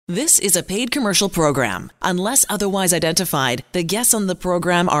This is a paid commercial program. Unless otherwise identified, the guests on the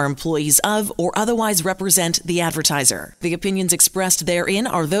program are employees of or otherwise represent the advertiser. The opinions expressed therein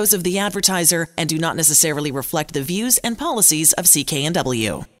are those of the advertiser and do not necessarily reflect the views and policies of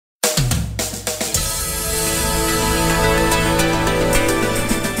CKNW.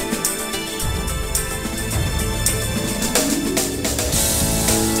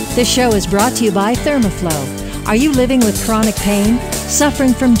 This show is brought to you by Thermoflow. Are you living with chronic pain,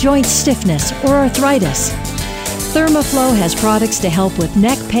 suffering from joint stiffness, or arthritis? Thermoflow has products to help with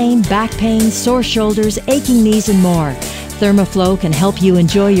neck pain, back pain, sore shoulders, aching knees, and more. Thermoflow can help you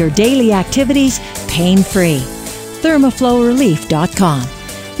enjoy your daily activities pain-free. ThermoflowRelief.com.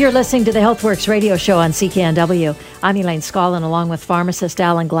 You're listening to the HealthWorks radio show on CKNW. I'm Elaine Scollin, along with pharmacist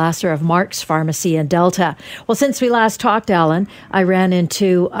Alan Glasser of Mark's Pharmacy in Delta. Well, since we last talked, Alan, I ran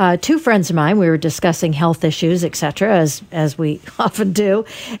into two friends of mine. We were discussing health issues, etc., as we often do,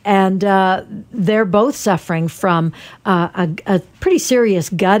 and they're both suffering from a pretty serious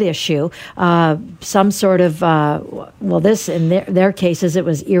gut issue. Some sort of this in their cases, it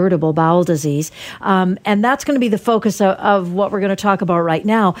was irritable bowel disease, and that's going to be the focus of what we're going to talk about right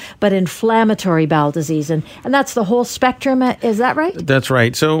now. But inflammatory bowel disease, and that's the whole spectrum. Is that right? That's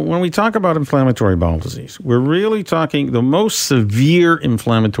right. So when we talk about inflammatory bowel disease, we're really talking the most severe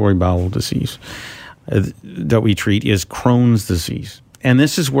inflammatory bowel disease that we treat is Crohn's disease. And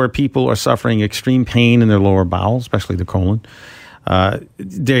this is where people are suffering extreme pain in their lower bowel, especially the colon.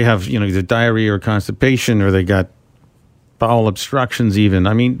 They have, either diarrhea or constipation, or they got bowel obstructions even.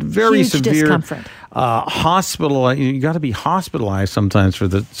 I mean, very huge severe discomfort. You got to be hospitalized sometimes for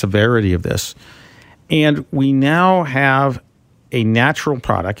the severity of this. And we now have a natural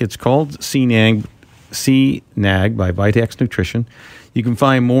product. It's called CNAG by Vitex Nutrition. You can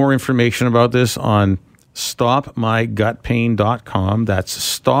find more information about this on stopmygutpain.com.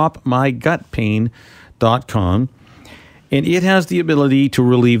 That's stopmygutpain.com. And it has the ability to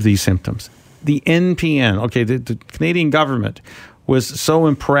relieve these symptoms. The NPN, the Canadian government was so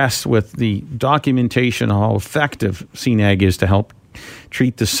impressed with the documentation of how effective CNAG is to help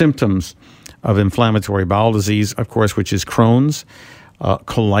treat the symptoms of inflammatory bowel disease, of course, which is Crohn's,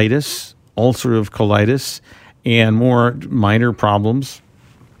 colitis, ulcerative colitis, and more minor problems.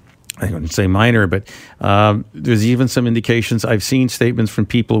 I wouldn't say minor, but there's even some indications. I've seen statements from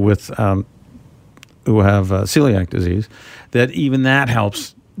people with who have celiac disease that even that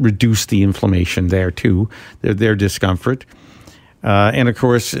helps reduce the inflammation there too, their discomfort. And of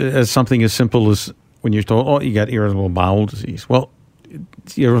course, as something as simple as when you're told, you got irritable bowel disease. Well,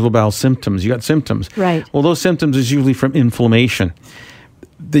 irritable bowel symptoms. You got symptoms. Right. Well, those symptoms is usually from inflammation.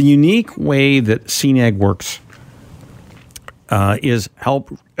 The unique way that CNAG works is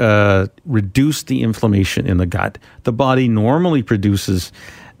help reduce the inflammation in the gut. The body normally produces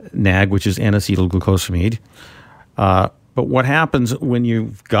NAG, which is N-acetylglucosamine. But what happens when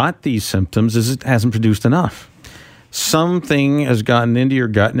you've got these symptoms is it hasn't produced enough. Something has gotten into your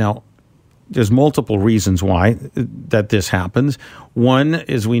gut. Now, there's multiple reasons why that this happens. One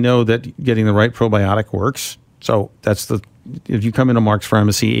is we know that getting the right probiotic works. So if you come into Mark's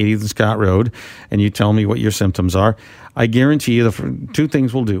Pharmacy, 80th and Scott Road, and you tell me what your symptoms are, I guarantee you two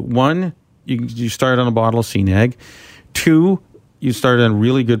things will do. One, you start on a bottle of CNAG. Two, you start on a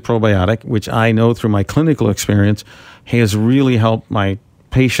really good probiotic, which I know through my clinical experience has really helped my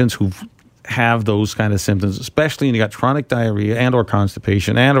patients who have those kind of symptoms, especially when you got chronic diarrhea and or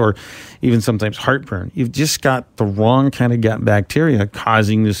constipation and or even sometimes heartburn. You've just got the wrong kind of gut bacteria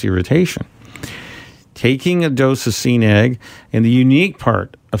causing this irritation. Taking a dose of CNAG, and the unique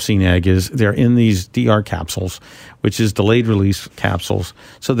part of CNAG is they're in these DR capsules, which is delayed release capsules,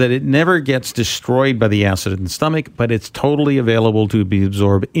 so that it never gets destroyed by the acid in the stomach, but it's totally available to be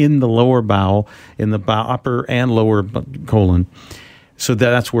absorbed in the lower bowel, in the upper and lower colon. So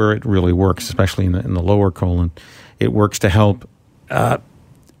that's where it really works, especially in the lower colon. It works to help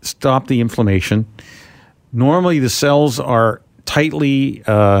stop the inflammation. Normally, the cells are tightly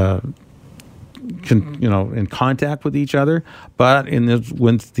in contact with each other, but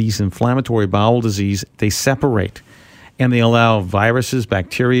with these inflammatory bowel disease, they separate, and they allow viruses,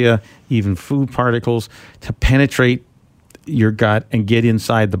 bacteria, even food particles to penetrate your gut and get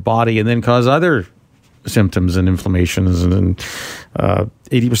inside the body, and then cause other symptoms and inflammations. And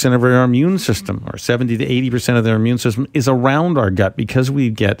 80% of our immune system, or 70 to 80% of their immune system, is around our gut because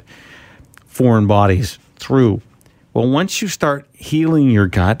we get foreign bodies through. Well, once you start healing your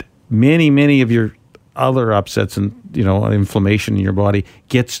gut, many of your other upsets and inflammation in your body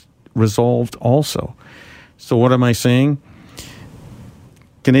gets resolved also. So what am I saying?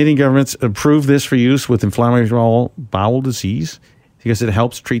 Canadian government's approved this for use with inflammatory bowel disease. because it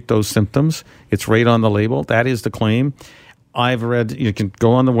helps treat those symptoms. It's right on the label. That is the claim. I've read, you can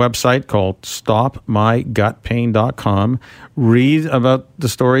go on the website called stopmygutpain.com, read about the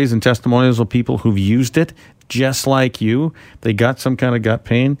stories and testimonials of people who've used it just like you. They got some kind of gut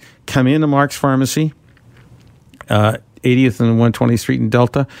pain. Come into Mark's Pharmacy, 80th and 120th Street in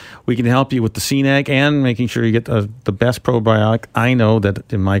Delta. We can help you with the CNAG and making sure you get the best probiotic. I know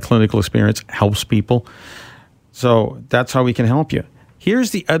that in my clinical experience helps people. So that's how we can help you.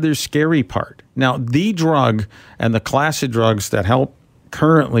 Here's the other scary part. Now, the drug and the class of drugs that help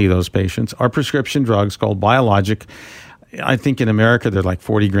currently those patients are prescription drugs called biologic. I think in America they're like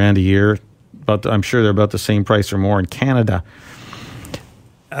 $40,000 a year, but I'm sure they're about the same price or more in Canada.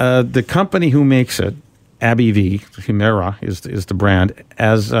 The company who makes it, AbbVie, Humira is the brand,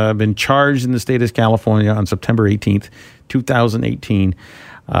 has been charged in the state of California on September 18th, 2018,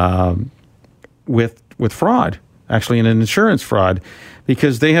 with fraud, actually an insurance fraud,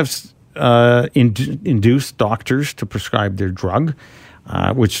 because they have induced doctors to prescribe their drug,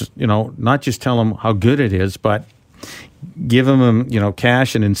 which, not just tell them how good it is, but give them,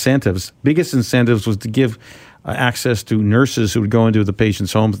 cash and incentives. Biggest incentives was to give access to nurses who would go into the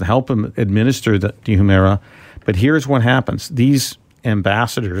patient's homes and help them administer the Humira. But here's what happens. These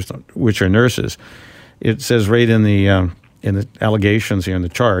ambassadors, which are nurses, it says right in the allegations here in the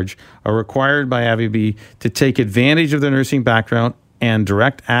charge, are required by AbbVie to take advantage of their nursing background and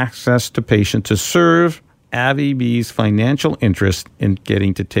direct access to patients to serve AbbVie's financial interest in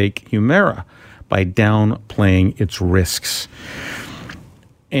getting to take Humira by downplaying its risks.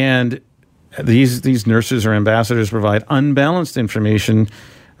 And these nurses or ambassadors provide unbalanced information,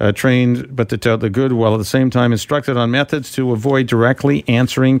 trained but to tell the good, while at the same time instructed on methods to avoid directly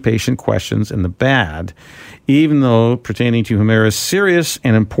answering patient questions in the bad, even though pertaining to Humira's serious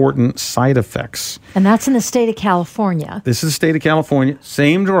and important side effects. And that's in the state of California. This is the state of California.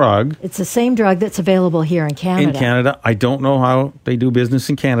 Same drug. It's the same drug that's available here in Canada. In Canada. I don't know how they do business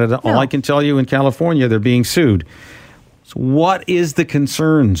in Canada. No. All I can tell you, in California, they're being sued. So what is the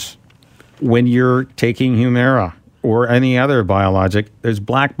concerns when you're taking Humira or any other biologic? There's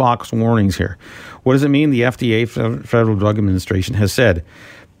black box warnings here. What does it mean? The FDA, Federal Drug Administration, has said,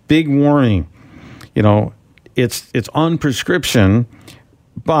 big warning, it's on prescription,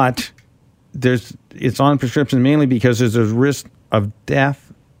 but it's on prescription mainly because there's a risk of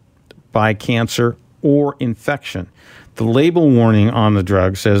death by cancer or infection. The label warning on the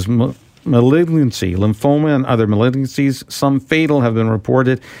drug says malignancy, lymphoma, and other malignancies, some fatal, have been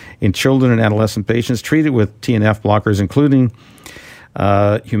reported in children and adolescent patients treated with TNF blockers, including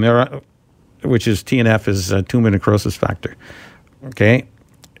Humira, which is TNF is a tumor necrosis factor. Okay,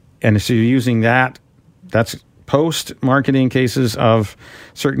 and so you're using that. That's post-marketing cases of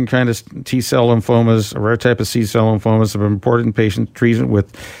certain kind of T-cell lymphomas, a rare type of C-cell lymphomas, have been reported in patient treatment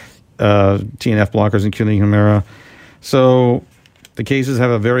with TNF blockers, including Humira. So the cases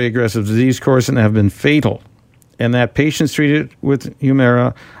have a very aggressive disease course and have been fatal. And that patients treated with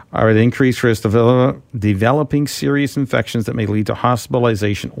Humira are at increased risk of developing serious infections that may lead to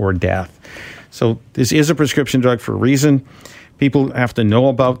hospitalization or death. So this is a prescription drug for a reason. People have to know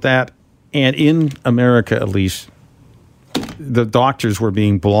about that. And in America, at least, the doctors were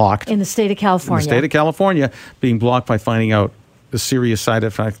being blocked. In the state of California. In the state of California, being blocked by finding out the serious side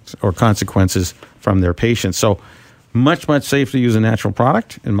effects or consequences from their patients. So much, much safer to use a natural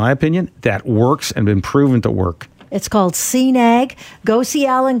product, in my opinion, that works and been proven to work. It's called CNAG. Go see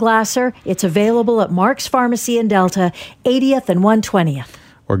Alan Glasser. It's available at Mark's Pharmacy in Delta, 80th and 120th.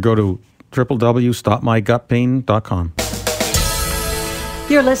 Or go to www.stopmygutpain.com.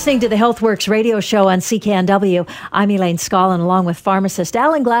 You're listening to the HealthWorks radio show on CKNW. I'm Elaine Scollin, along with pharmacist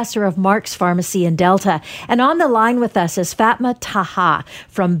Alan Glasser of Mark's Pharmacy in Delta. And on the line with us is Fatma Taha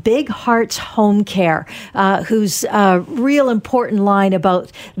from Big Hearts Home Care, whose real important line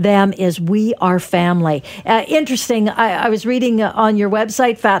about them is "We Are Family." Interesting, I was reading on your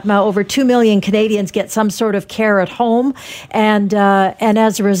website, Fatma, over 2 million Canadians get some sort of care at home. And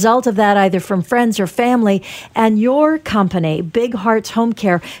as a result of that, either from friends or family, and your company, Big Hearts Home Care,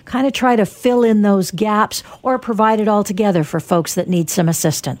 kind of try to fill in those gaps or provide it all together for folks that need some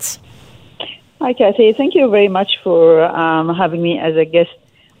assistance. Hi, Kathy. Thank you very much for having me as a guest.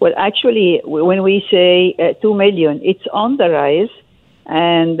 Well, actually, when we say 2 million, it's on the rise.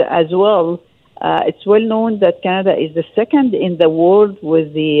 And as well, it's well known that Canada is the second in the world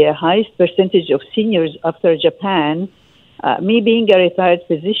with the highest percentage of seniors after Japan. Me being a retired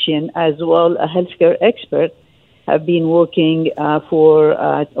physician, as well a healthcare expert, have been working for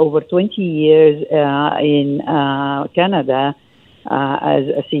over 20 years in Canada as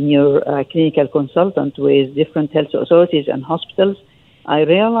a senior clinical consultant with different health authorities and hospitals I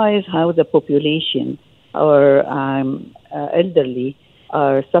realize how the population, our elderly,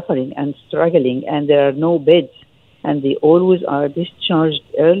 are suffering and struggling, and there are no beds, and they always are discharged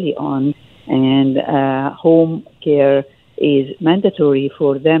early on, and home care is mandatory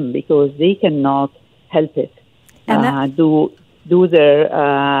for them because they cannot help it. And do their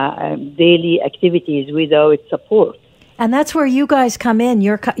daily activities without support. And that's where you guys come in,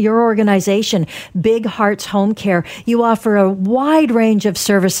 your organization, Big Hearts Home Care. You offer a wide range of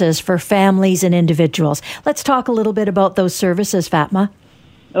services for families and individuals. Let's talk a little bit about those services, Fatma.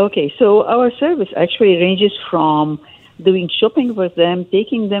 Okay, so our service actually ranges from doing shopping for them,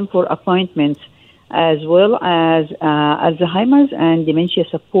 taking them for appointments, as well as Alzheimer's and dementia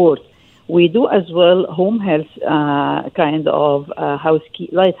support. We do as well home health kind of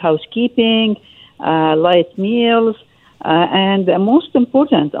light housekeeping, light meals, and most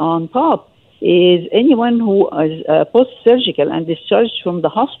important on top is anyone who is post-surgical and discharged from the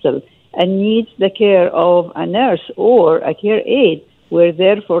hospital and needs the care of a nurse or a care aide. We're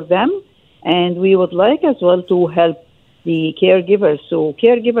there for them, and we would like as well to help the caregivers. So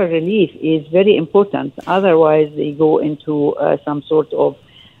caregiver relief is very important. Otherwise, they go into some sort of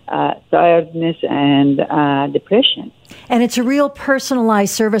tiredness and depression. And it's a real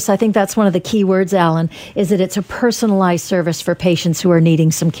personalized service. I think that's one of the key words, Alan, is that it's a personalized service for patients who are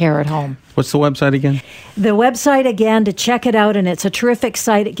needing some care at home. What's the website again? The website, again, to check it out, and it's a terrific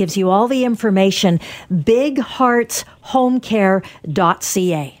site. It gives you all the information,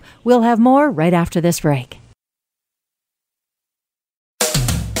 bigheartshomecare.ca. We'll have more right after this break.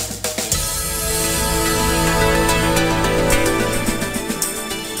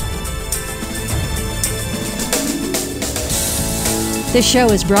 This show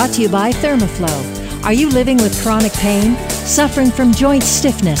is brought to you by Thermoflow. Are you living with chronic pain, suffering from joint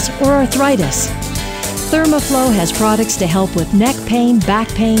stiffness or arthritis? Thermoflow has products to help with neck pain, back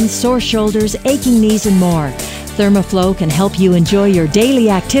pain, sore shoulders, aching knees, and more. Thermoflow can help you enjoy your daily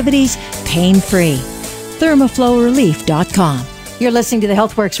activities pain-free. ThermoflowRelief.com. You're listening to the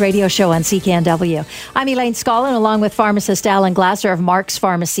HealthWorks radio show on CKNW. I'm Elaine Scollin, along with pharmacist Alan Glasser of Mark's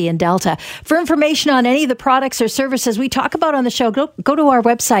Pharmacy in Delta. For information on any of the products or services we talk about on the show, go to our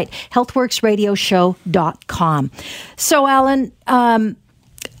website, healthworksradioshow.com. So, Alan, I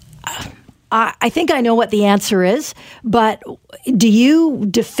think I know what the answer is, but do you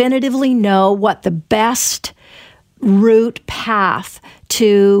definitively know what the best route path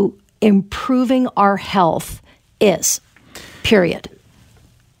to improving our health is? Period.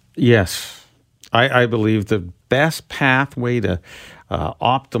 Yes. I believe the best pathway to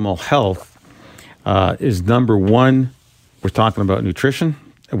optimal health is, number one, we're talking about nutrition,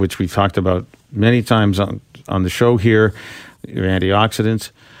 which we've talked about many times on the show here, your antioxidants.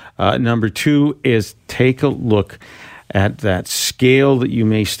 Number two is take a look at that scale that you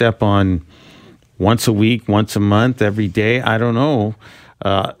may step on once a week, once a month, every day. I don't know.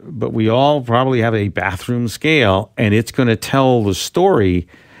 But we all probably have a bathroom scale, and it's going to tell the story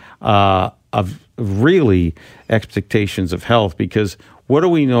of really expectations of health. Because what do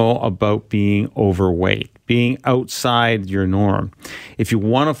we know about being overweight, being outside your norm? If you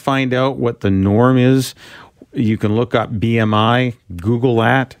want to find out what the norm is, you can look up BMI, Google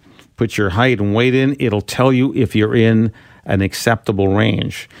that, put your height and weight in. It'll tell you if you're in an acceptable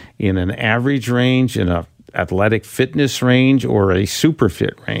range, in an average range, in a athletic fitness range, or a super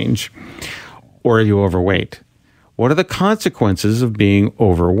fit range, or are you overweight? What are the consequences of being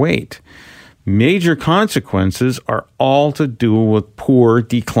overweight? Major consequences are all to do with poor,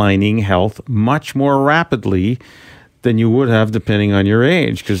 declining health much more rapidly than you would have depending on your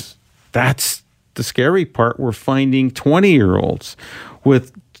age, because that's the scary part. We're finding 20-year-olds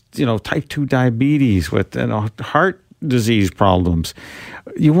with, type 2 diabetes, with heart disease problems.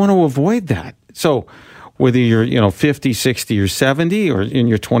 You want to avoid that. So whether you're, 50, 60, or 70, or in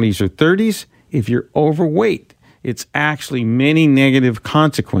your 20s or 30s, if you're overweight, it's actually many negative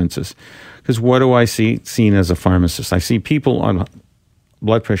consequences. Because what do I seen as a pharmacist? I see people on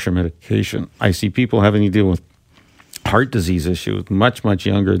blood pressure medication. I see people having to deal with heart disease issues much, much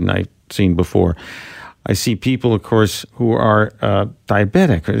younger than I've seen before. I see people, of course, who are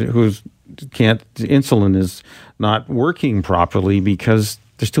diabetic, insulin is not working properly because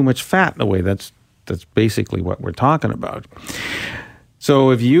there's too much fat in the way. That's basically what we're talking about.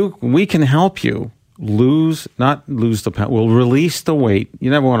 So we can help you not lose the pound, we'll release the weight. You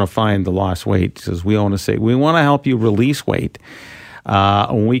never want to find the lost weight, because we want to help you release weight.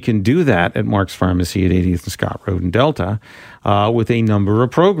 And we can do that at Mark's Pharmacy at 80th and Scott Road in Delta with a number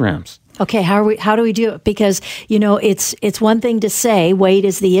of programs. Okay, how do we do it? Because, it's one thing to say weight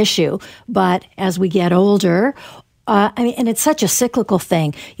is the issue, but as we get older, and it's such a cyclical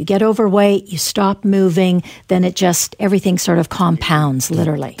thing. You get overweight, you stop moving, then everything sort of compounds,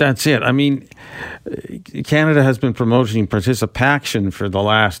 literally. That's it. I mean, Canada has been promoting participation for the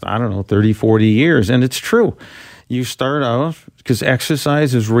last, 30, 40 years, and it's true. You start out, because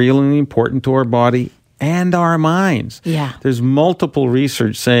exercise is really important to our body and our minds. Yeah. There's multiple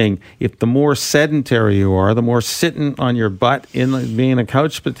research saying if the more sedentary you are, the more sitting on your butt in being a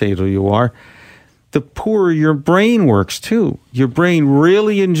couch potato you are, the poorer your brain works too. Your brain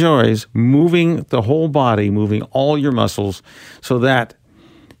really enjoys moving the whole body, moving all your muscles, so that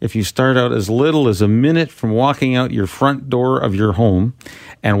if you start out as little as a minute from walking out your front door of your home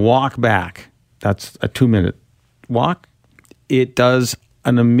and walk back, that's a 2-minute walk, it does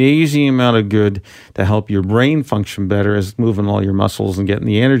an amazing amount of good to help your brain function better as moving all your muscles and getting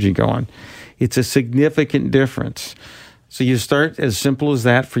the energy going. It's a significant difference. So you start as simple as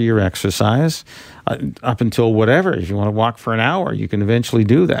that for your exercise, up until whatever. If you want to walk for an hour, you can eventually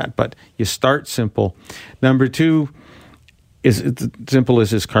do that. But you start simple. Number 2 is simple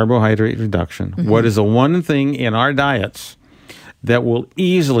as is carbohydrate reduction. Mm-hmm. What is the one thing in our diets that will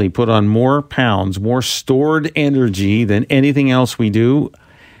easily put on more pounds, more stored energy than anything else we do,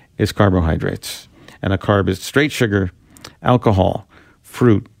 is carbohydrates. And a carb is straight sugar, alcohol,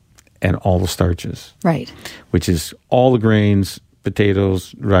 fruit, and all the starches. Right. Which is all the grains,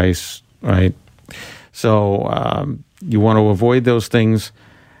 potatoes, rice, right? So you want to avoid those things.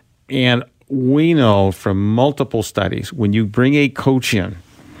 And we know from multiple studies, when you bring a coach in,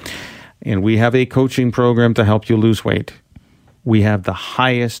 and we have a coaching program to help you lose weight, we have the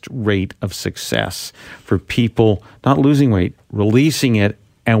highest rate of success for people not losing weight, releasing it,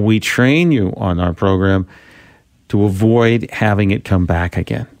 and we train you on our program to avoid having it come back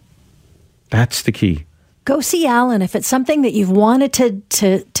again. That's the key. Go see Alan. If it's something that you've wanted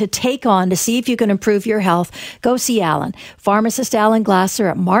to take on to see if you can improve your health, go see Alan. Pharmacist Alan Glasser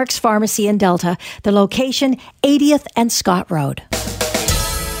at Mark's Pharmacy in Delta. The location, 80th and Scott Road.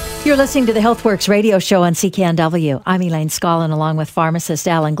 You're listening to the HealthWorks radio show on CKNW. I'm Elaine Scollin, along with pharmacist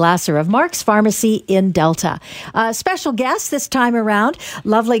Alan Glasser of Mark's Pharmacy in Delta. Special guest this time around,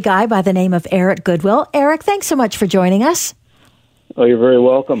 lovely guy by the name of Eric Goodwill. Eric, thanks so much for joining us. Oh, you're very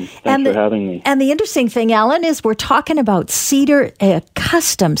welcome. Thanks for having me. And the interesting thing, Alan, is we're talking about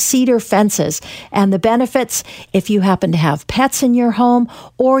custom cedar fences and the benefits if you happen to have pets in your home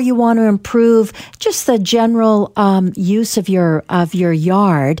or you want to improve just the general use of your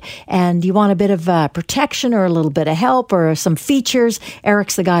yard and you want a bit of protection or a little bit of help or some features.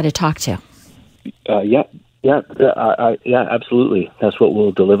 Eric's the guy to talk to. Yeah, absolutely. That's what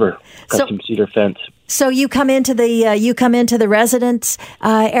we'll deliver. Custom cedar fence. So you come into the residence,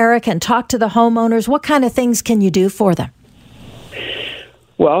 Eric, and talk to the homeowners. What kind of things can you do for them?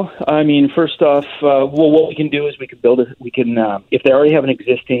 Well, I mean, first off, what we can do is we can build if they already have an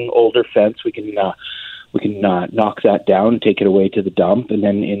existing older fence, we can knock that down, take it away to the dump, and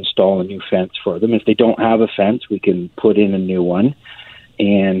then install a new fence for them. If they don't have a fence, we can put in a new one.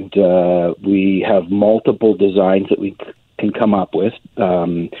 And we have multiple designs that we can come up with.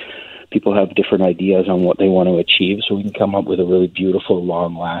 People have different ideas on what they want to achieve, so we can come up with a really beautiful,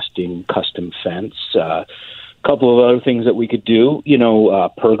 long-lasting custom fence. A couple of other things that we could do,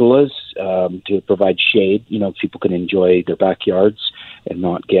 pergolas to provide shade. People can enjoy their backyards and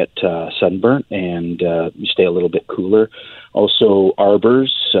not get sunburnt and stay a little bit cooler. Also,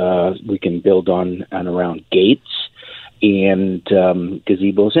 arbors we can build on and around gates. And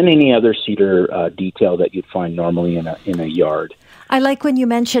gazebos and any other cedar detail that you'd find normally in a yard. I like when you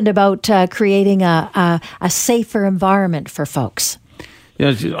mentioned about creating a safer environment for folks.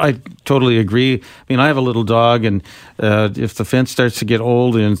 Yeah, I totally agree. I mean, I have a little dog, and if the fence starts to get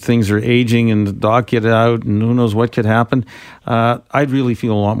old and things are aging and the dog get out and who knows what could happen, I'd really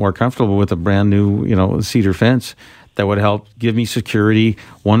feel a lot more comfortable with a brand new, cedar fence. That would help give me security,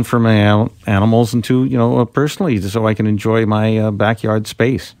 one for my animals, and two, personally, so I can enjoy my backyard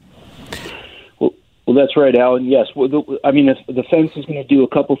space. Well, that's right, Alan. Yes. Well, the fence is going to do a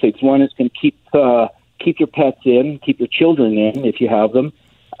couple things. One, it's going to keep your pets in, keep your children in if you have them,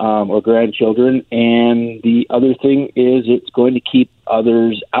 or grandchildren. And the other thing is it's going to keep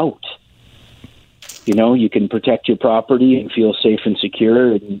others out. You can protect your property and feel safe and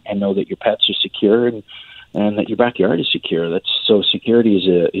secure and know that your pets are secure and that your backyard is secure. So security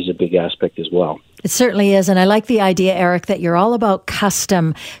is a big aspect as well. It certainly is. And I like the idea, Eric, that you're all about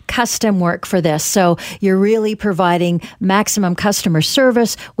custom work for this. So you're really providing maximum customer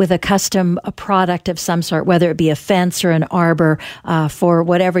service with a custom product of some sort, whether it be a fence or an arbor, for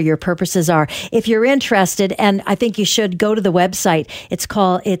whatever your purposes are. If you're interested, and I think you should go to the website, it's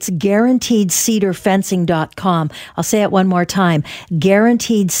guaranteedcedarfencing.com. I'll say it one more time,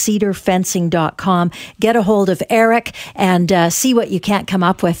 guaranteedcedarfencing.com. Get a hold of Eric and see what you can't come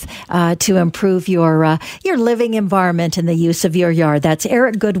up with to improve your living environment and the use of your yard. That's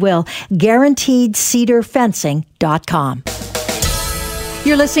Eric Goodwill, guaranteedcedarfencing.com.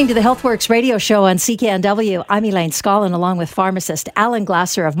 You're listening to the HealthWorks radio show on CKNW. I'm Elaine Scollin, along with pharmacist Alan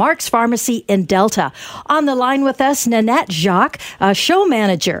Glasser of Mark's Pharmacy in Delta. On the line with us, Nanette Jacques, show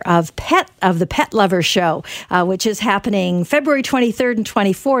manager of the Pet Lover Show, which is happening February 23rd and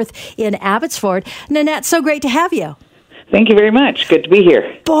 24th in Abbotsford. Nanette, so great to have you. Thank you very much. Good to be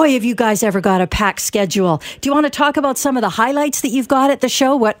here. Boy, have you guys ever got a packed schedule. Do you want to talk about some of the highlights that you've got at the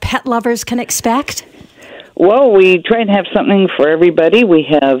show, what pet lovers can expect? Well, we try and have something for everybody. We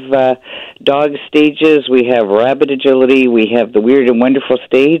have dog stages, we have rabbit agility, we have the Weird and Wonderful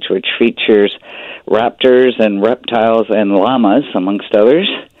stage, which features raptors and reptiles and llamas, amongst others.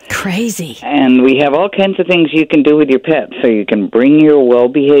 Crazy. And we have all kinds of things you can do with your pet. So you can bring your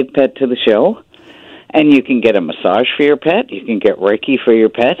well-behaved pet to the show, and you can get a massage for your pet. You can get Reiki for your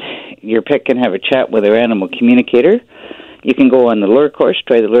pet. Your pet can have a chat with their animal communicator. You can go on the lure course,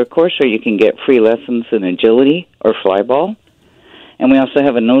 try the lure course, or you can get free lessons in agility or flyball. And we also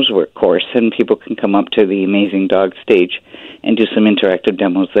have a nosework course, and people can come up to the Amazing Dog stage and do some interactive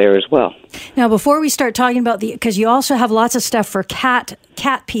demos there as well. Now, before we start talking about because you also have lots of stuff for cat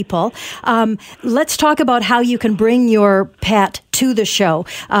people, let's talk about how you can bring your pet to the show.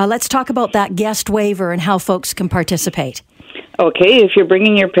 Let's talk about that guest waiver and how folks can participate. Okay, if you're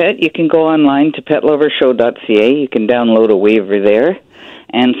bringing your pet, you can go online to petlovershow.ca. You can download a waiver there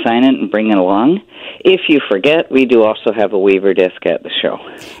and sign it and bring it along. If you forget, we do also have a waiver desk at the show.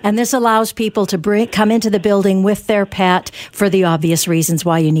 And this allows people to come into the building with their pet for the obvious reasons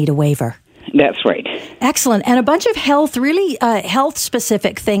why you need a waiver. That's right. Excellent. And a bunch of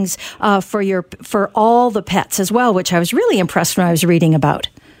health-specific things for all the pets as well, which I was really impressed when I was reading about.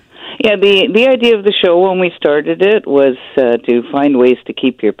 Yeah, the idea of the show when we started it was to find ways to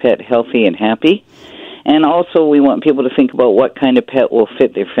keep your pet healthy and happy. And also we want people to think about what kind of pet will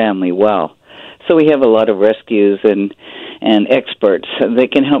fit their family well. So we have a lot of rescues and experts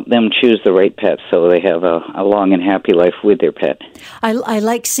that can help them choose the right pet so they have a long and happy life with their pet. I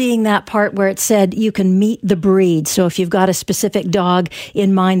like seeing that part where it said you can meet the breed. So if you've got a specific dog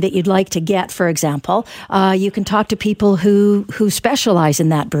in mind that you'd like to get, for example, you can talk to people who specialize in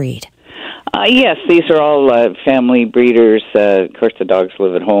that breed. Yes, these are all family breeders. Of course, the dogs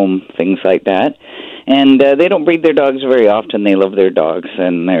live at home, things like that. And they don't breed their dogs very often. They love their dogs,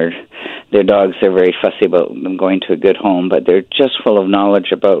 and their dogs are very fussy about them going to a good home, but they're just full of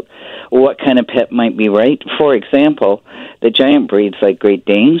knowledge about what kind of pet might be right. For example, the giant breeds like Great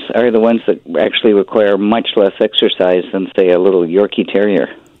Danes are the ones that actually require much less exercise than, say, a little Yorkie Terrier.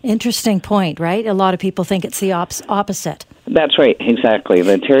 Interesting point, right? A lot of people think it's the opposite. That's right, exactly.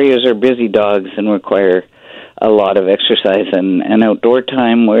 The terriers are busy dogs and require a lot of exercise and outdoor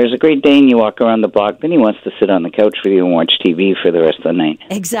time, whereas a Great Dane, you walk around the block, then he wants to sit on the couch with you and watch TV for the rest of the night.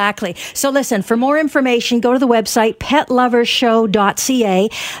 Exactly. So listen, for more information, go to the website, petlovershow.ca.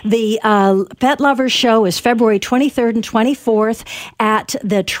 The Pet Lovers Show is February 23rd and 24th at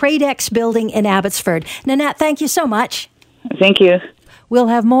the Tradex building in Abbotsford. Nanette, thank you so much. Thank you. We'll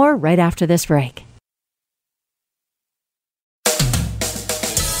have more right after this break.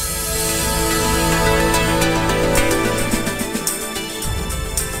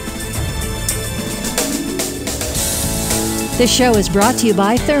 This show is brought to you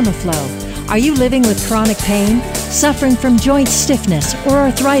by Thermoflow. Are you living with chronic pain, suffering from joint stiffness or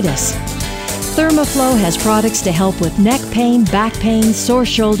arthritis? Thermoflow has products to help with neck pain, back pain, sore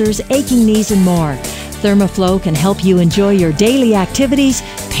shoulders, aching knees, and more. Thermoflow can help you enjoy your daily activities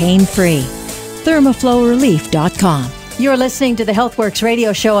pain-free. ThermoflowRelief.com. You're listening to the HealthWorks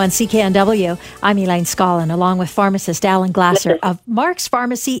radio show on CKNW. I'm Elaine Scollin, along with pharmacist Alan Glasser of Mark's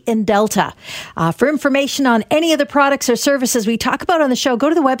Pharmacy in Delta. For information on any of the products or services we talk about on the show, go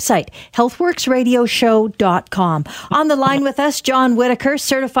to the website, healthworksradioshow.com. On the line with us, John Whitaker,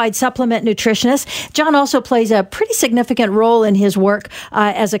 certified supplement nutritionist. John also plays a pretty significant role in his work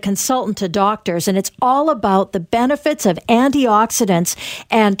as a consultant to doctors, and it's all about the benefits of antioxidants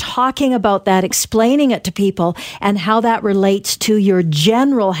and talking about that, explaining it to people, and how how that relates to your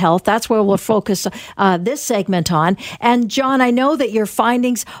general health. That's where we'll focus this segment on. And John, I know that your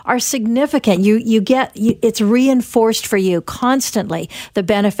findings are significant. It's reinforced for you constantly, the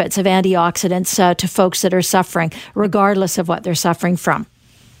benefits of antioxidants to folks that are suffering, regardless of what they're suffering from.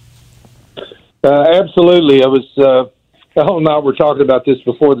 Absolutely. Ellen and I were talking about this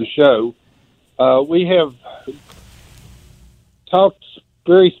before the show. We have talked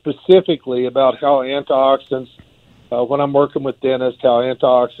very specifically about how antioxidants, when I'm working with dentists, how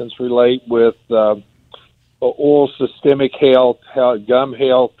antioxidants relate with oral systemic health, how gum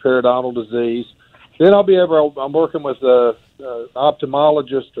health, periodontal disease. Then I'm working with an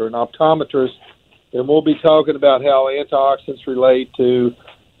ophthalmologist or an optometrist, and we'll be talking about how antioxidants relate to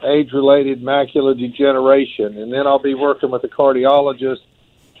age-related macular degeneration. And then I'll be working with a cardiologist,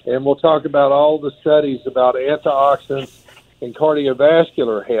 and we'll talk about all the studies about antioxidants and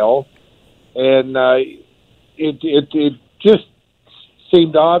cardiovascular health. And it just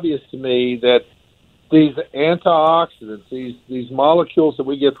seemed obvious to me that these antioxidants, these molecules that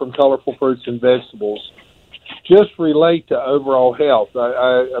we get from colorful fruits and vegetables, just relate to overall health.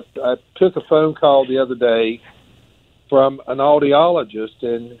 I took a phone call the other day from an audiologist,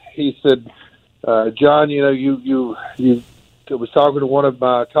 and he said, John, you was talking to one of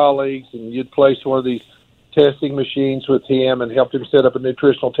my colleagues, and you'd placed one of these testing machines with him and helped him set up a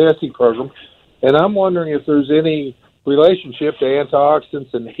nutritional testing program. And I'm wondering if there's any relationship to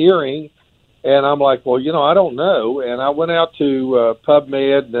antioxidants and hearing. And I'm like, well, I don't know. And I went out to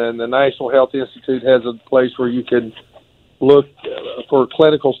PubMed, and the National Health Institute has a place where you can look for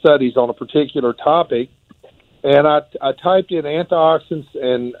clinical studies on a particular topic. And I typed in antioxidants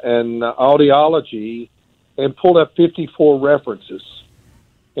and audiology and pulled up 54 references.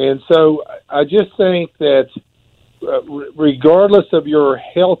 And so I just think that regardless of your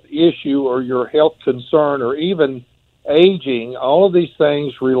health issue or your health concern or even aging, all of these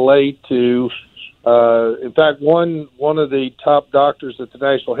things relate to, in fact, one of the top doctors at the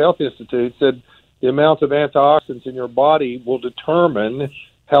National Health Institute said the amount of antioxidants in your body will determine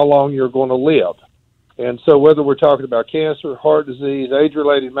how long you're going to live. And so whether we're talking about cancer, heart disease,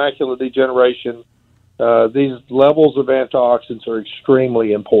 age-related macular degeneration, these levels of antioxidants are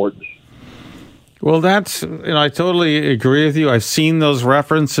extremely important. Well, I totally agree with you. I've seen those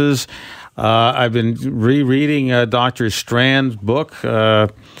references. I've been rereading Dr. Strand's book.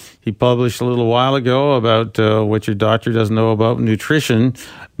 He published a little while ago about what your doctor doesn't know about nutrition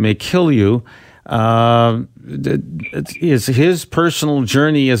may kill you. It's his personal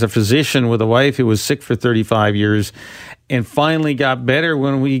journey as a physician with a wife who was sick for 35 years and finally got better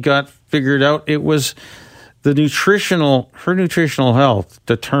when we got figured out it was her nutritional health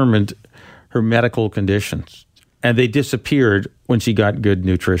determined her medical conditions, and they disappeared when she got good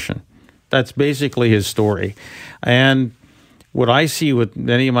nutrition. That's basically his story. And what I see with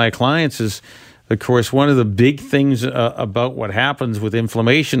many of my clients is, of course, one of the big things about what happens with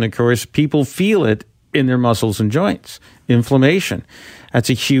inflammation, of course, people feel it in their muscles and joints. Inflammation. That's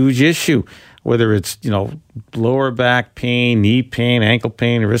a huge issue, whether it's, lower back pain, knee pain, ankle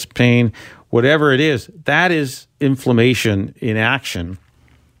pain, wrist pain, whatever it is, that is inflammation in action.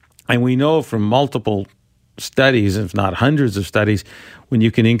 And we know from multiple studies, if not hundreds of studies, when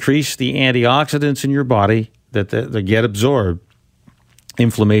you can increase the antioxidants in your body that get absorbed,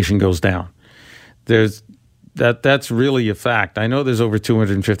 inflammation goes down. That's really a fact. I know there's over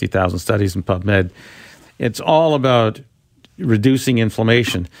 250,000 studies in PubMed. It's all about reducing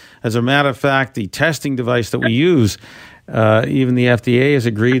inflammation. As a matter of fact, the testing device that we use, even the FDA has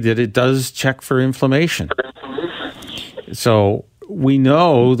agreed that it does check for inflammation. So we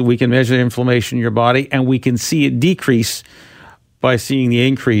know that we can measure inflammation in your body, and we can see it decrease by seeing the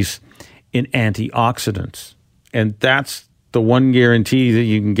increase in antioxidants. And that's the one guarantee that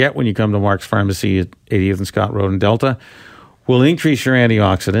you can get when you come to Mark's Pharmacy at 80th and Scott Road in Delta. Will increase your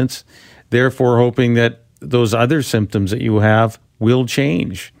antioxidants, therefore hoping that those other symptoms that you have will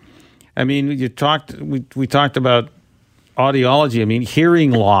change. I mean, we talked about audiology. I mean,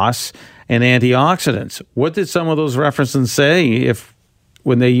 hearing loss and antioxidants. What did some of those references say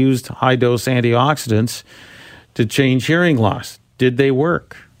when they used high-dose antioxidants to change hearing loss? Did they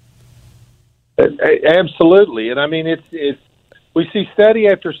work? Absolutely. And I mean, we see study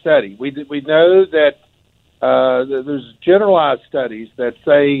after study. We know that there's generalized studies that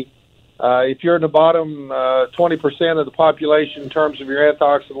say if you're in the bottom 20% of the population in terms of your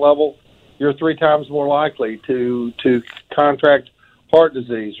antioxidant level, you're 3 times more likely to contract heart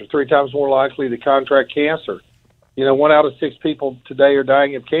disease, or 3 times more likely to contract cancer. 1 out of 6 people today are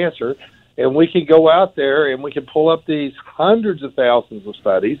dying of cancer, and we can go out there and we can pull up these hundreds of thousands of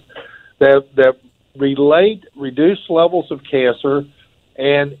studies that relate reduced levels of cancer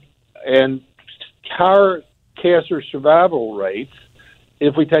and higher cancer survival rates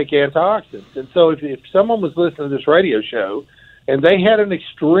if we take antioxidants. And so if someone was listening to this radio show and they had an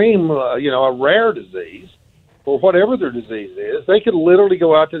extreme, a rare disease, or whatever their disease is, they could literally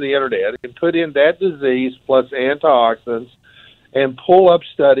go out to the internet and put in that disease plus antioxidants and pull up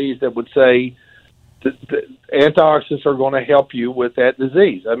studies that would say that antioxidants are going to help you with that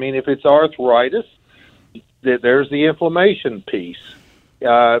disease. I mean, if it's arthritis, there's the inflammation piece.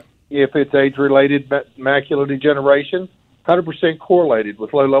 If it's age-related macular degeneration, 100% correlated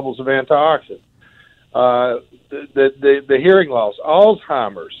with low levels of antioxidants. The hearing loss,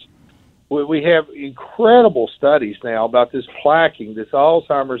 Alzheimer's. We have incredible studies now about this plaquing, this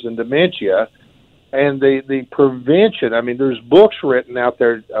Alzheimer's and dementia, and the prevention. I mean, there's books written out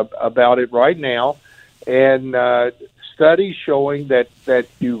there about it right now, and studies showing that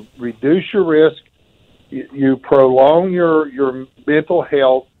you reduce your risk, you prolong your mental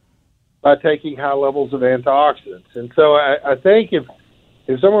health by taking high levels of antioxidants. And so I think if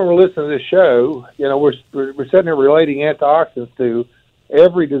someone were listening to this show, we're sitting here relating antioxidants to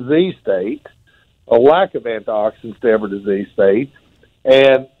every disease state, a lack of antioxidants to every disease state,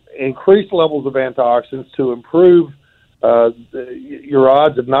 and increased levels of antioxidants to improve your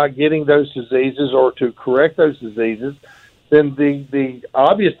odds of not getting those diseases or to correct those diseases, then the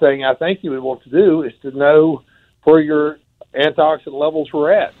obvious thing I think you would want to do is to know where your antioxidant levels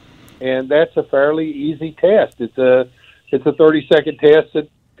were at. And that's a fairly easy test. It's a 30-second test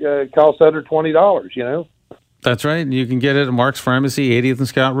that costs under $20, That's right. You can get it at Mark's Pharmacy, 80th and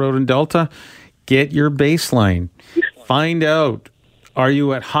Scott Road in Delta. Get your baseline. Find out, are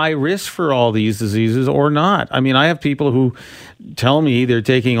you at high risk for all these diseases or not? I mean, I have people who tell me they're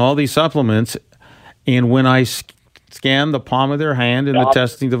taking all these supplements, and when I scan the palm of their hand in the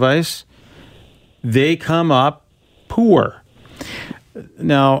testing device, they come up poor.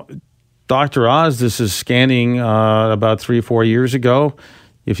 Now, Dr. Oz, this is scanning about 3 or 4 years ago.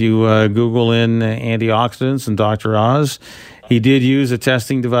 If you Google in antioxidants and Dr. Oz, he did use a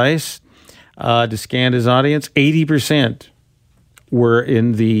testing device to scan his audience. 80% were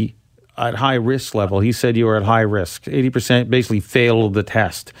at high risk level. He said you were at high risk. 80% basically failed the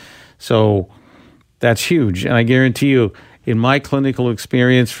test. So that's huge. And I guarantee you, in my clinical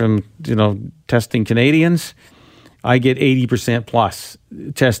experience from testing Canadians, I get 80% plus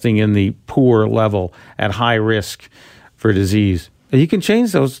testing in the poor level at high risk for disease. You can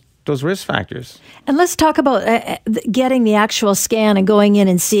change those risk factors. And let's talk about getting the actual scan and going in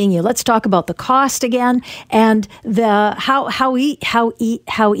and seeing you. Let's talk about the cost again and the how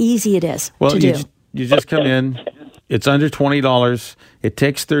easy it is to do. You just come in. It's under $20. It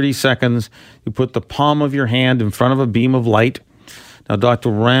takes 30 seconds. You put the palm of your hand in front of a beam of light. Now, Dr.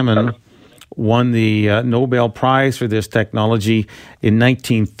 Raman won the Nobel Prize for this technology in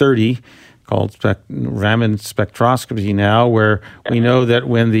 1930, called Raman spectroscopy now, where we know that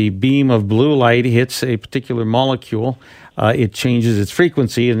when the beam of blue light hits a particular molecule, it changes its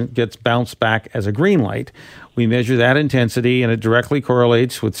frequency and it gets bounced back as a green light. We measure that intensity, and it directly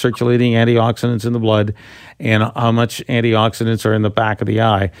correlates with circulating antioxidants in the blood and how much antioxidants are in the back of the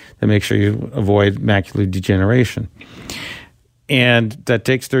eye to make sure you avoid macular degeneration. And that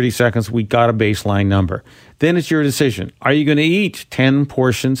takes 30 seconds. We got a baseline number. Then it's your decision. Are you going to eat 10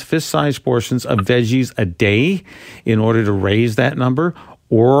 portions, fist-sized portions of veggies a day in order to raise that number?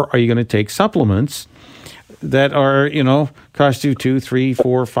 Or are you going to take supplements that are, cost you $2, $3,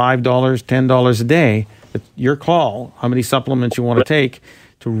 $4, $5, $10 a day? It's your call how many supplements you want to take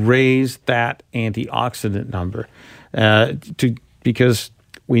to raise that antioxidant number. Because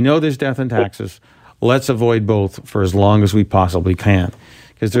we know there's death and taxes. Let's avoid both for as long as we possibly can.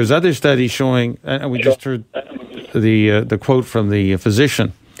 Because there's other studies showing, and we just heard the quote from the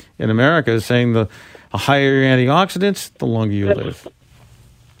physician in America saying the higher your antioxidants, the longer you live.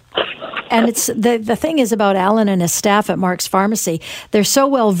 And it's the thing is about Alan and his staff at Mark's Pharmacy. They're so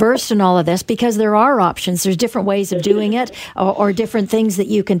well versed in all of this because there are options. There's different ways of doing it or different things that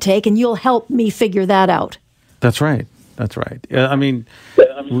you can take, and you'll help me figure that out. That's right. That's right. I mean,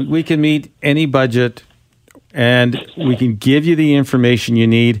 we can meet any budget, and we can give you the information you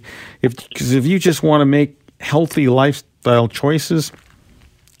need. Because if you just want to make healthy lifestyle choices,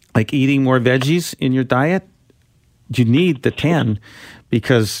 like eating more veggies in your diet, you need the 10,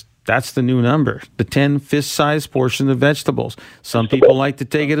 because that's the new number, the 10 fist-sized portions of vegetables. Some people like to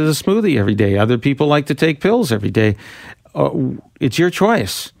take it as a smoothie every day. Other people like to take pills every day. It's your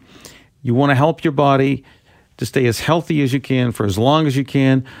choice. You want to help your body to stay as healthy as you can for as long as you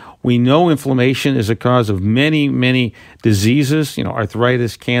can. We know inflammation is a cause of many, many diseases,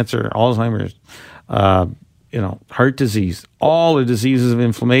 arthritis, cancer, Alzheimer's, heart disease, all the diseases of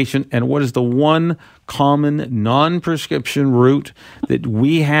inflammation. And what is the one common non-prescription route that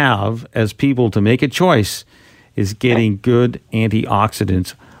we have as people to make a choice is getting good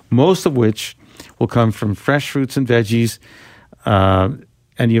antioxidants, most of which will come from fresh fruits and veggies.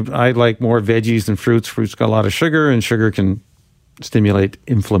 I like more veggies than fruits. Fruits got a lot of sugar, and sugar can stimulate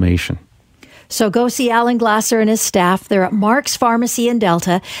inflammation. So go see Alan Glasser and his staff. They're at Mark's Pharmacy in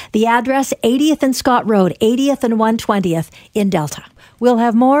Delta. The address, 80th and Scott Road, 80th and 120th in Delta. We'll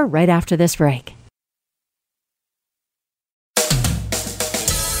have more right after this break.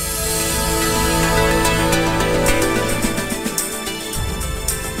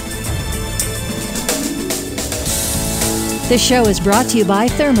 This show is brought to you by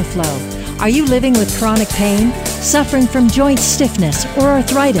Thermoflow. Are you living with chronic pain, suffering from joint stiffness or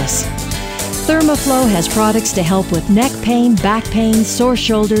arthritis? Thermoflow has products to help with neck pain, back pain, sore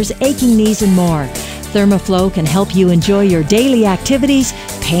shoulders, aching knees, and more. Thermoflow can help you enjoy your daily activities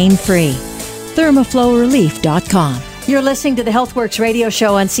pain-free. ThermoflowRelief.com. You're listening to the HealthWorks radio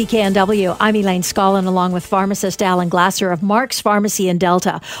show on CKNW. I'm Elaine Scollin, along with pharmacist Alan Glasser of Mark's Pharmacy in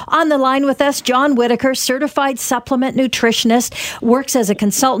Delta. On the line with us, John Whitaker, certified supplement nutritionist, works as a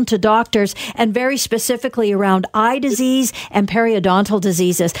consultant to doctors, and very specifically around eye disease and periodontal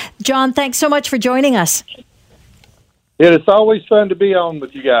diseases. John, thanks so much for joining us. It's always fun to be on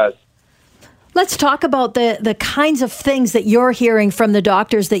with you guys. Let's talk about the kinds of things that you're hearing from the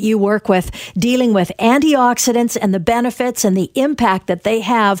doctors that you work with, dealing with antioxidants and the benefits and the impact that they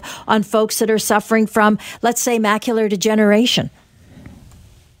have on folks that are suffering from, let's say, macular degeneration.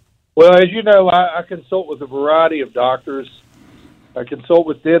 Well, as you know, I consult with a variety of doctors. I consult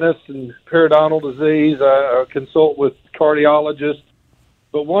with dentists and periodontal disease. I consult with cardiologists.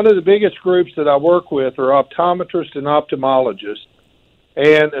 But one of the biggest groups that I work with are optometrists and ophthalmologists.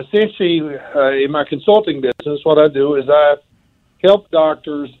 And essentially, in my consulting business, what I do is I help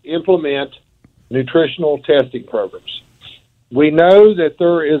doctors implement nutritional testing programs. We know that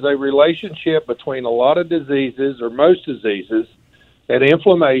there is a relationship between a lot of diseases, or most diseases, and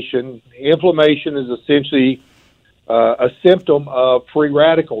inflammation. Inflammation is essentially a symptom of free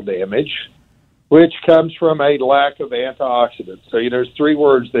radical damage, which comes from a lack of antioxidants. So there's three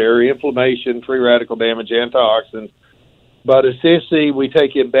words there: inflammation, free radical damage, antioxidants. But essentially, we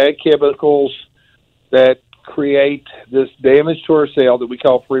take in bad chemicals that create this damage to our cell that we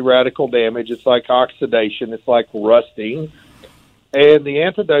call free radical damage. It's like oxidation. It's like rusting. And the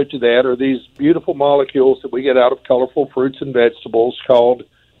antidote to that are these beautiful molecules that we get out of colorful fruits and vegetables called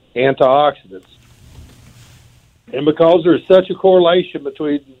antioxidants. And because there's such a correlation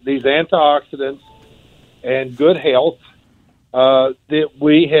between these antioxidants and good health, that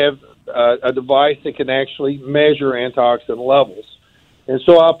we have a device that can actually measure antioxidant levels. And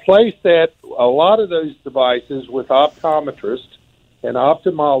so I place a lot of those devices with optometrists and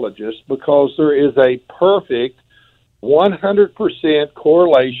ophthalmologists because there is a perfect 100%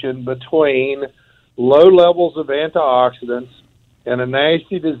 correlation between low levels of antioxidants and a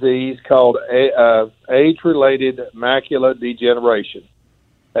nasty disease called age-related macular degeneration,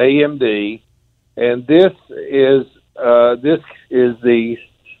 AMD. And this is the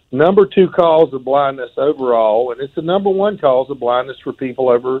number 2 cause of blindness overall, and it's the number 1 cause of blindness for people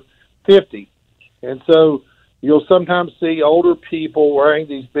over 50. And so you'll sometimes see older people wearing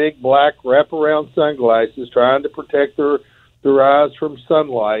these big black wraparound sunglasses trying to protect their eyes from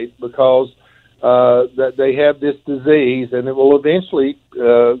sunlight because that they have this disease, and it will eventually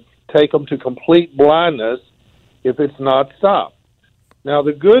take them to complete blindness if it's not stopped. Now,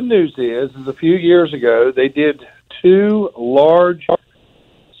 the good news is a few years ago, they did 2 large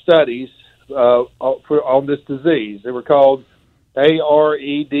studies on this disease. They were called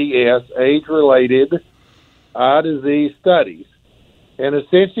AREDS, Age-Related Eye Disease Studies. And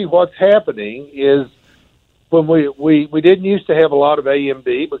essentially what's happening is when we didn't used to have a lot of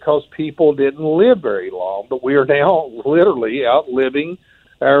AMD because people didn't live very long, but we are now literally outliving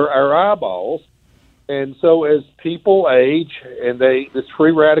our eyeballs. And so as people age and this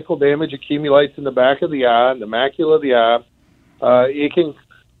free radical damage accumulates in the back of the eye and the macula of the eye, it can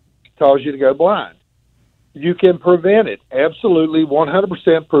cause you to go blind. You can prevent it, absolutely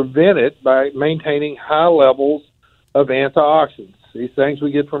 100% prevent it by maintaining high levels of antioxidants. These things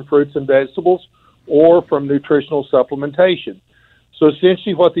we get from fruits and vegetables or from nutritional supplementation. So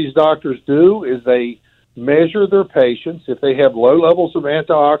essentially what these doctors do is they measure their patients. If they have low levels of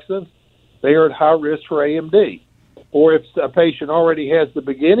antioxidants, they are at high risk for AMD. Or if a patient already has the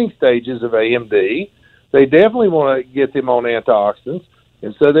beginning stages of AMD, they definitely want to get them on antioxidants.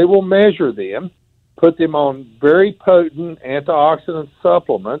 And so they will measure them, put them on very potent antioxidant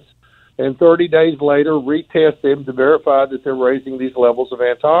supplements, and 30 days later retest them to verify that they're raising these levels of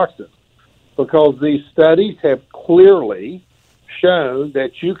antioxidants. Because these studies have clearly shown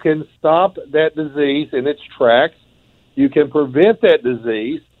that you can stop that disease in its tracks, you can prevent that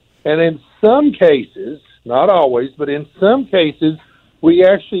disease, and in some cases, not always, but in some cases, we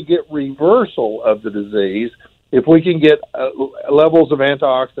actually get reversal of the disease if we can get levels of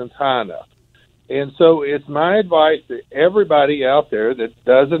antioxidants high enough. And so it's my advice to everybody out there that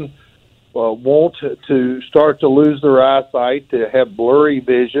doesn't want to start to lose their eyesight, to have blurry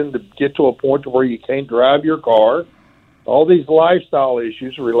vision, to get to a point where you can't drive your car, all these lifestyle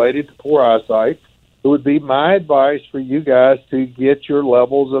issues related to poor eyesight, it would be my advice for you guys to get your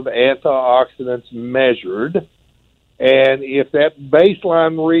levels of antioxidants measured. And if that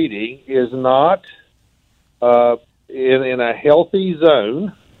baseline reading is not in a healthy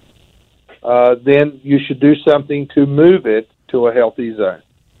zone, then you should do something to move it to a healthy zone.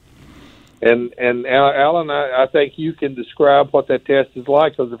 And Alan, I think you can describe what that test is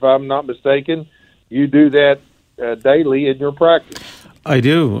like, because if I'm not mistaken, you do that daily in your practice. I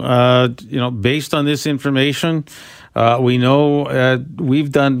do. Based on this information, we know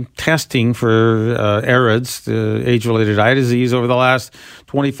we've done testing for AREDS, age-related eye disease, over the last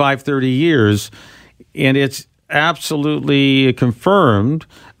 25, 30 years, and it's absolutely confirmed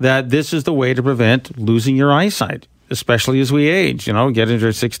that this is the way to prevent losing your eyesight, especially as we age, get into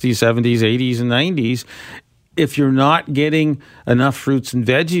our 60s, 70s, 80s, and 90s. If you're not getting enough fruits and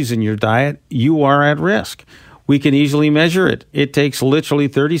veggies in your diet, you are at risk. We can easily measure it. It takes literally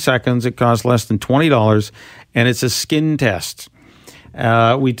 30 seconds. It costs less than $20, and it's a skin test.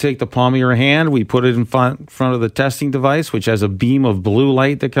 We take the palm of your hand, we put it in front of the testing device, which has a beam of blue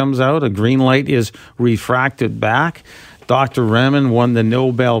light that comes out. A green light is refracted back. Dr. Raman won the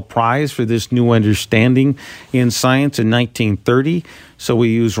Nobel Prize for this new understanding in science in 1930. So we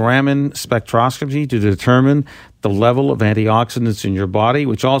use Raman spectroscopy to determine the level of antioxidants in your body,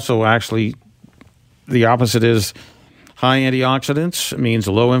 which also actually the opposite is high antioxidants means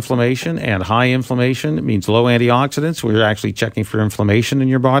low inflammation, and high inflammation means low antioxidants. We're actually checking for inflammation in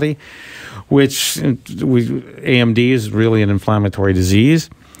your body, which AMD is really an inflammatory disease.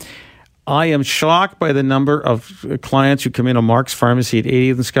 I am shocked by the number of clients who come into Mark's Pharmacy at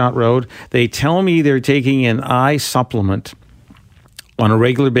 80th and Scott Road. They tell me they're taking an eye supplement on a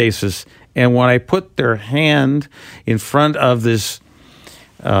regular basis, and when I put their hand in front of this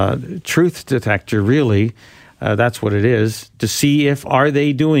truth detector, really, that's what it is, to see if are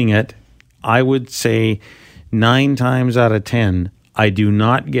they doing it, I would say 9 times out of 10, I do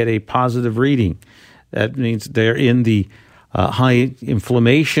not get a positive reading. That means they're in the high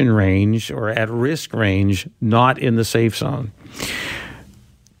inflammation range or at risk range, not in the safe zone.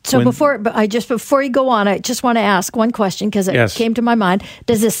 So before you go on, I just want to ask one question, because it came to my mind.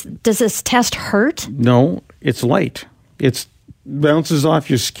 Does this test hurt? No, it's light. It bounces off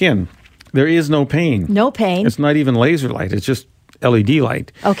your skin. There is no pain. No pain. It's not even laser light. It's just LED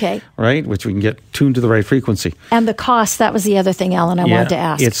light. Okay. Right? Which we can get tuned to the right frequency. And the cost, that was the other thing, Alan, I wanted to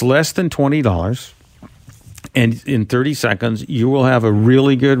ask. It's less than $20. And in 30 seconds, you will have a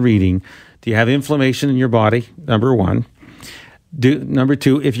really good reading. Do you have inflammation in your body? Number one. Number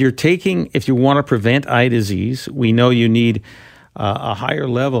two, if you want to prevent eye disease, we know you need a higher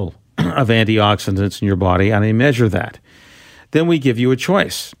level of antioxidants in your body, and I measure that. Then we give you a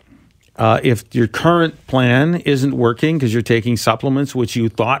choice. If your current plan isn't working because you're taking supplements which you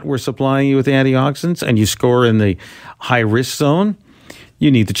thought were supplying you with antioxidants and you score in the high risk zone,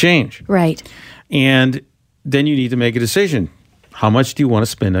 you need to change. Right. And then you need to make a decision. How much do you want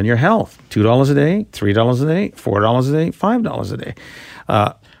to spend on your health? $2 a day, $3 a day, $4 a day, $5 a day?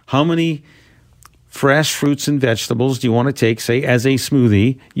 How many fresh fruits and vegetables do you want to take, say, as a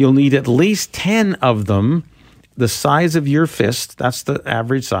smoothie? You'll need at least 10 of them, the size of your fist, that's the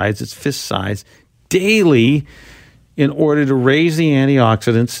average size, it's fist size, daily, in order to raise the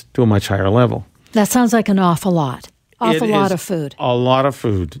antioxidants to a much higher level. That sounds like an awful lot. Awful lot of food. A lot of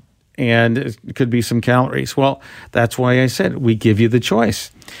food. And it could be some calories. Well, that's why I said we give you the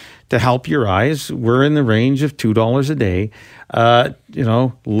choice. To help your eyes, we're in the range of $2 a day,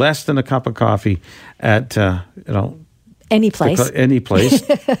 less than a cup of coffee at, any place. Any place.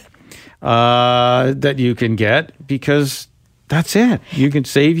 That you can get, because that's it. You can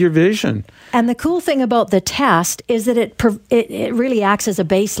save your vision. And the cool thing about the test is that it really acts as a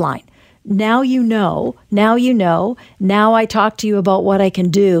baseline. Now you know. Now I talk to you about what I can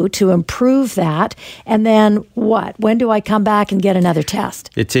do to improve that. And then what? When do I come back and get another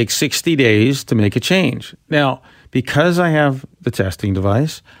test? It takes 60 days to make a change. Now, because I have the testing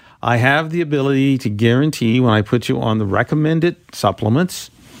device, I have the ability to guarantee when I put you on the recommended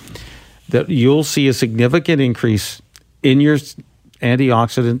supplements that you'll see a significant increase in your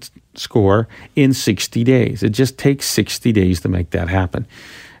antioxidant score in 60 days. It just takes 60 days to make that happen.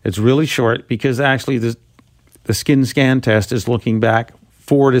 It's really short because actually the skin scan test is looking back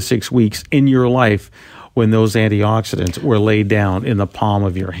 4 to 6 weeks in your life when those antioxidants were laid down in the palm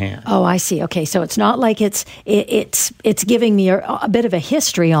of your hand. Oh, I see. Okay, so it's not like it's giving me a bit of a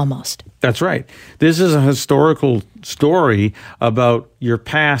history almost. That's right. This is a historical story about your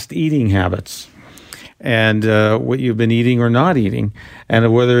past eating habits and what you've been eating or not eating,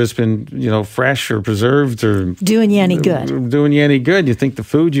 and whether it's been fresh or preserved or doing you any good. Doing you any good. You think the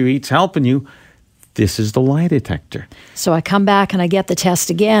food you eat's helping you. This is the lie detector. So I come back and I get the test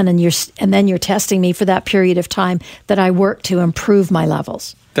again, and then you're testing me for that period of time that I work to improve my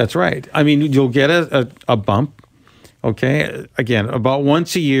levels. That's right. I mean, you'll get a bump. Okay. Again, about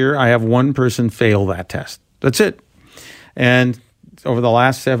once a year, I have one person fail that test. That's it. And over the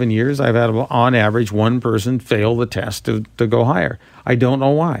last 7 years, I've had on average one person fail the test to go higher. I don't know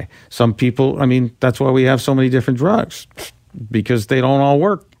why. Some people, that's why we have so many different drugs, because they don't all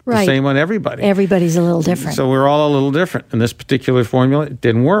work. Right. The same on everybody. Everybody's a little different. So we're all a little different. And this particular formula, it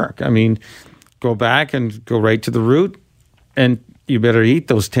didn't work. Go back and go right to the root, and you better eat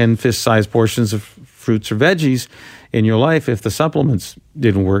those 10 fist-sized portions of fruits or veggies in your life if the supplements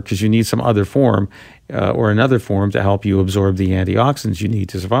didn't work, because you need some other form or another form to help you absorb the antioxidants you need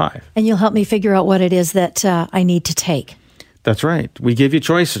to survive. And you'll help me figure out what it is that I need to take. That's right. We give you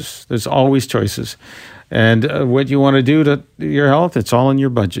choices. There's always choices. And what you want to do to your health, it's all in your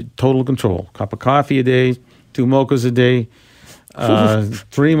budget. Total control. Cup of coffee a day, 2 mochas a day,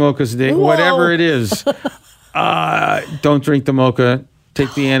 3 mochas a day, Whoa. Whatever it is. Don't drink the mocha.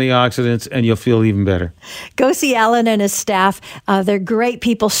 Take the antioxidants, and you'll feel even better. Go see Alan and his staff. They're great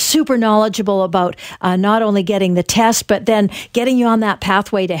people, super knowledgeable about not only getting the test, but then getting you on that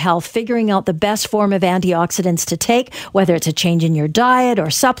pathway to health, figuring out the best form of antioxidants to take, whether it's a change in your diet or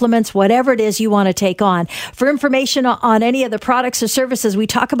supplements, whatever it is you want to take on. For information on any of the products or services we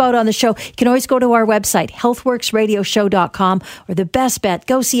talk about on the show, you can always go to our website, healthworksradioshow.com, or the best bet,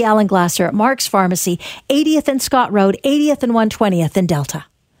 go see Alan Glasser at Mark's Pharmacy, 80th and Scott Road, 80th and 120th in Delta.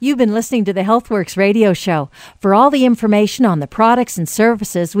 You've been listening to the HealthWorks radio show. For all the information on the products and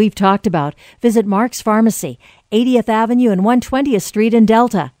services we've talked about, visit Mark's Pharmacy, 80th Avenue and 120th Street in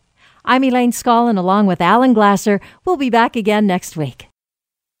Delta. I'm Elaine Scollin, along with Alan Glasser. We'll be back again next week.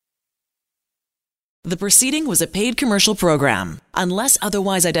 The proceeding was a paid commercial program. Unless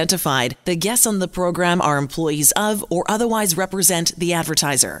otherwise identified, the guests on the program are employees of or otherwise represent the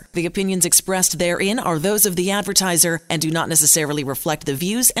advertiser. The opinions expressed therein are those of the advertiser and do not necessarily reflect the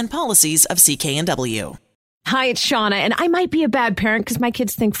views and policies of CKNW. Hi, it's Shauna, and I might be a bad parent because my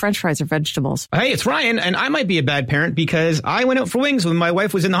kids think French fries are vegetables. Hey, it's Ryan, and I might be a bad parent because I went out for wings when my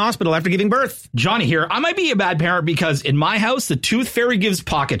wife was in the hospital after giving birth. Johnny here. I might be a bad parent because in my house, the tooth fairy gives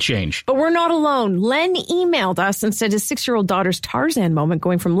pocket change. But we're not alone. Len emailed us and said his 6-year-old daughter's Tarzan moment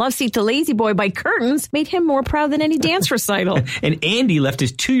going from love seat to lazy boy by curtains made him more proud than any dance recital. And Andy left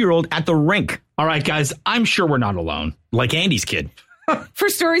his 2-year-old at the rink. All right, guys, I'm sure we're not alone. Like Andy's kid. For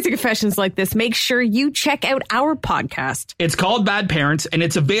stories and confessions like this, make sure you check out our podcast. It's called Bad Parents, and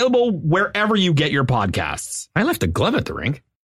it's available wherever you get your podcasts. I left a glove at the rink.